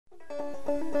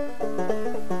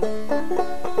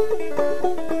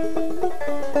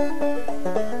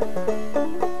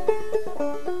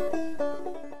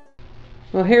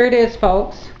here it is,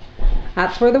 folks.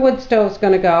 That's where the wood stove's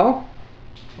going to go.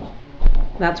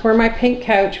 That's where my pink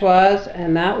couch was,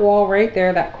 and that wall right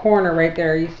there, that corner right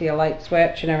there, you see a light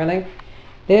switch and everything.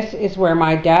 This is where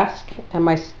my desk and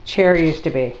my chair used to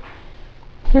be.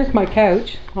 Here's my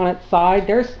couch on its side.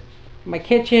 There's my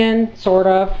kitchen, sort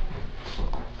of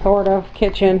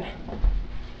kitchen.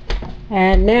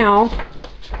 And now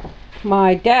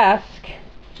my desk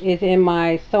is in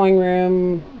my sewing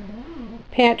room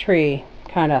pantry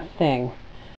kind of thing.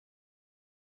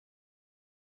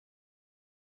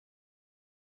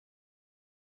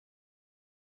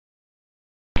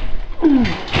 I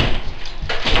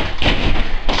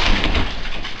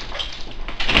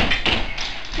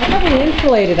thought we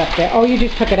insulated up there. Oh, you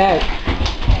just took it out.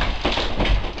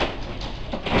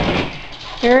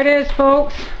 There it is,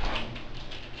 folks.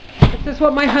 This is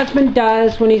what my husband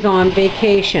does when he's on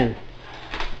vacation.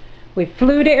 We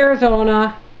flew to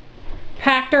Arizona,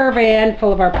 packed our van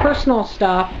full of our personal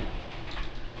stuff,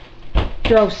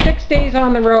 drove 6 days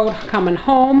on the road coming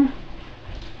home,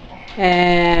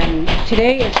 and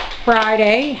today is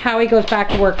Friday. Howie goes back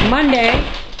to work Monday,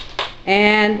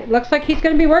 and it looks like he's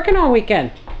going to be working all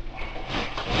weekend.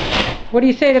 What do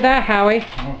you say to that, Howie?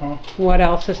 What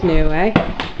else is new, eh?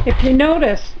 If you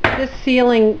notice, this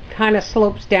ceiling kind of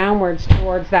slopes downwards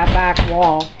towards that back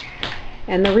wall.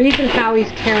 And the reason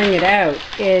Howie's tearing it out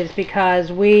is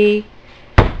because we,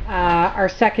 our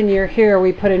second year here,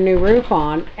 we put a new roof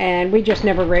on, and we just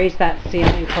never raised that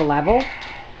ceiling to level.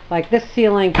 Like this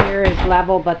ceiling here is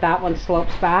level, but that one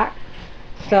slopes back.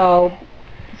 So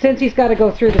since he's got to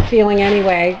go through the ceiling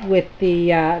anyway with the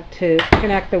to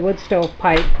connect the wood stove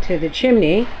pipe to the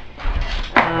chimney,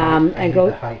 and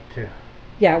go the height too.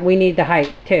 Yeah, we need the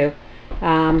height too.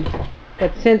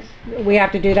 But since we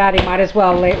have to do that, he might as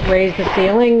well raise the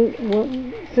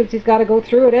ceiling since he's got to go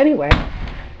through it anyway.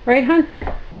 Right, hon?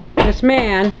 This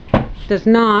man does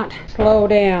not slow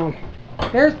down.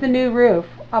 There's the new roof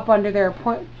up under there.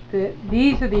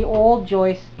 These are the old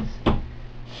joists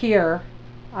here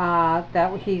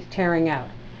that he's tearing out.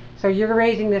 So you're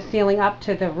raising this ceiling up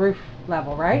to the roof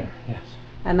level, right? Yes.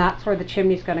 And that's where the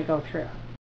chimney's going to go through.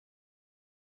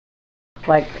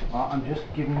 Like, well, I'm just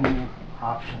giving you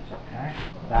options, okay?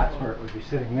 That's where it would be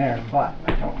sitting there, but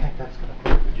I don't think that's going to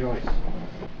fit the joist.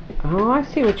 Oh, I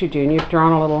see what you're doing. You've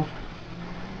drawn a little.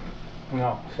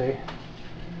 No, see?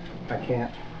 I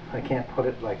can't put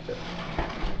it like this.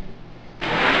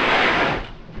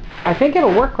 I think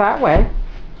it'll work that way.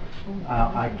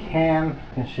 I can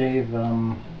shave,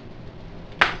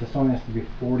 this only has to be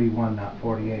 41, not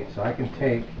 48, so I can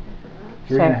take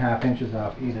 3.5 inches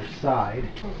off either side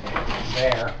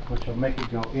there, which will make it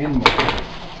go in more,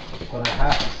 but I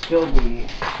have to still be,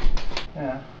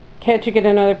 yeah. Can't you get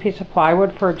another piece of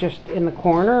plywood for just in the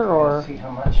corner, or? Let's see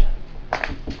how much.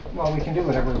 Well, we can do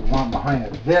whatever we want behind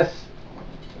it. This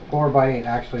 4x8,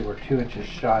 actually we're 2 inches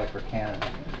shy for Canada.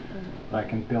 But I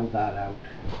can build that out.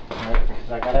 Right?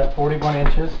 Because I gotta have 41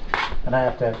 inches, and I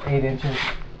have to have 8 inches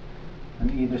on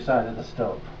either side of the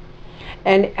stove.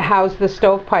 And how's the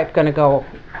stovepipe going to go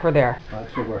for there? Well,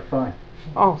 that should work fine.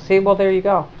 Oh, see, well, there you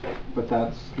go. But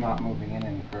that's not moving in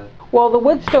any further. Well, the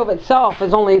wood stove itself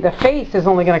is only, the face is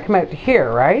only going to come out to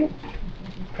here, right?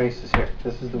 Face is here.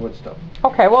 This is the wood stove.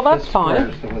 Okay, well, that's this fine.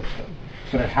 This is the wood stove.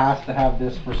 But it has to have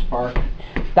this for spark.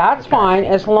 That's fine,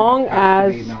 as long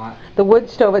as the wood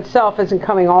stove itself isn't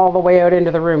coming all the way out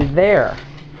into the room there.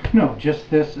 No, just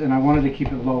this, and I wanted to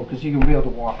keep it low because you can be able to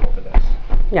walk over this.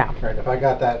 Yeah. Right, if I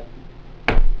got that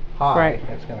high, right,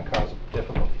 it's going to cause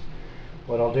difficulties.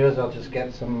 What I'll do is I'll just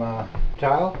get some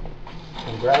tile,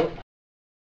 some grout.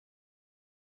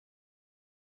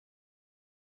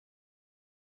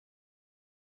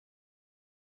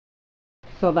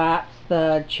 So that's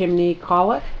the chimney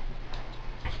collet,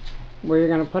 where you're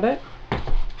going to put it.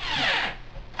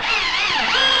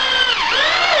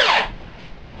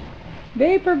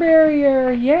 Vapor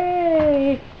barrier,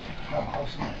 yay! I'm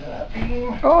close enough to that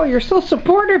beam. Oh, you're so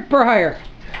supportive, Briar.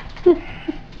 Just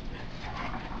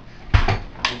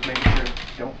make sure it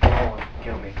don't fall and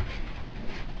kill me.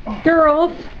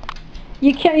 Girls,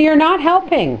 you're not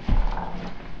helping.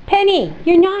 Penny,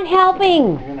 you're not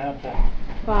helping. You're gonna have to.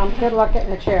 Good luck getting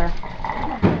the chair.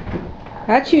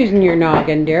 That's using your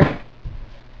noggin, dear.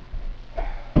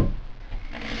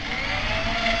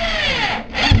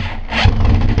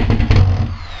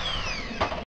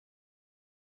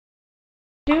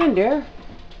 What are you doing, dear?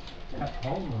 Got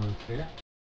home runs here.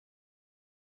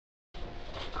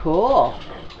 Cool.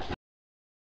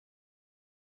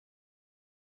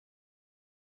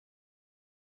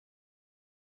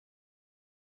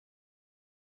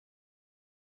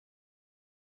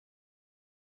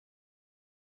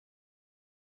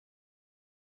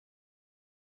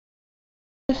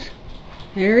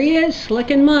 There he is,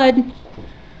 slicking mud.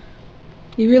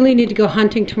 You really need to go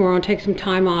hunting tomorrow and take some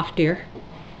time off, dear.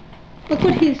 Look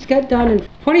what he's got done in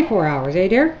 24 hours, eh,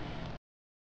 dear?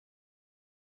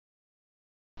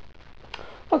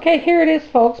 Okay, here it is,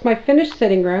 folks, my finished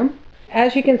sitting room.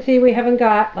 As you can see, we haven't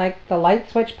got like the light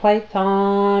switch plates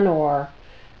on, or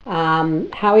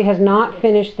Howie has not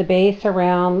finished the base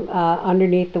around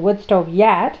underneath the wood stove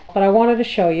yet, but I wanted to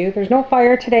show you. There's no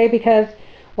fire today because,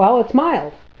 well, it's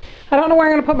mild. I don't know where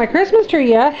I'm going to put my Christmas tree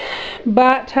yet,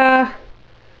 but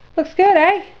looks good,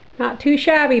 eh? Not too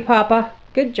shabby, Papa.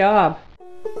 Good job.